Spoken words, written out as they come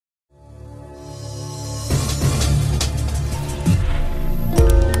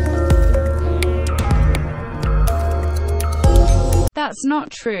That's not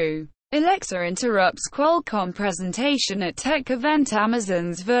true. Alexa interrupts Qualcomm presentation at tech event.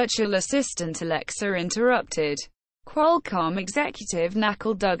 Amazon's virtual assistant Alexa interrupted Qualcomm executive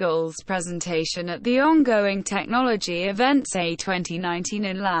Nakul Duggal's presentation at the ongoing technology event CES 2019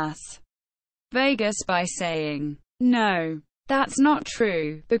 in Las Vegas by saying, "No, that's not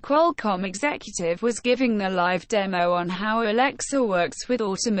true." The Qualcomm executive was giving the live demo on how Alexa works with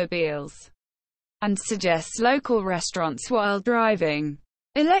automobiles and suggests local restaurants while driving.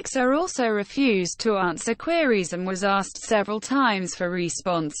 Alexa also refused to answer queries and was asked several times for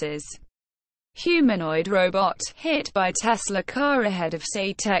responses. Humanoid robot, hit by Tesla car ahead of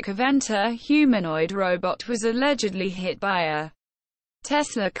CES tech event. A humanoid robot was allegedly hit by a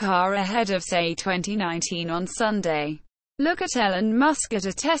Tesla car ahead of CES 2019 on Sunday. Look at Elon Musk at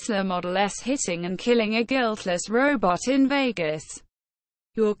a Tesla Model S hitting and killing a guiltless robot in Vegas.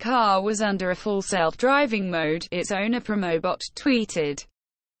 Your car was under a full self-driving mode, its owner Promobot tweeted.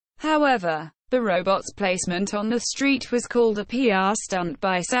 However, the robot's placement on the street was called a PR stunt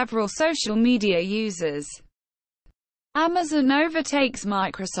by several social media users. Amazon overtakes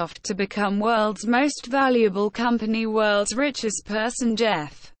Microsoft to become world's most valuable company. World's richest person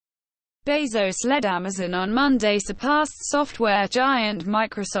Jeff Bezos led Amazon on Monday, surpassed software giant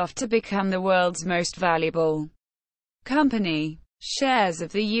Microsoft to become the world's most valuable company. Shares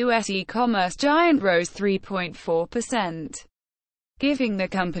of the U.S. e-commerce giant rose 3.4%. giving the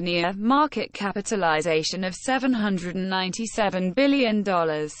company a market capitalization of $797 billion,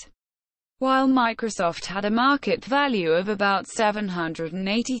 while Microsoft had a market value of about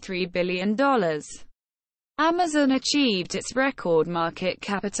 $783 billion. Amazon achieved its record market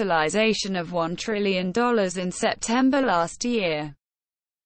capitalization of $1 trillion in September last year.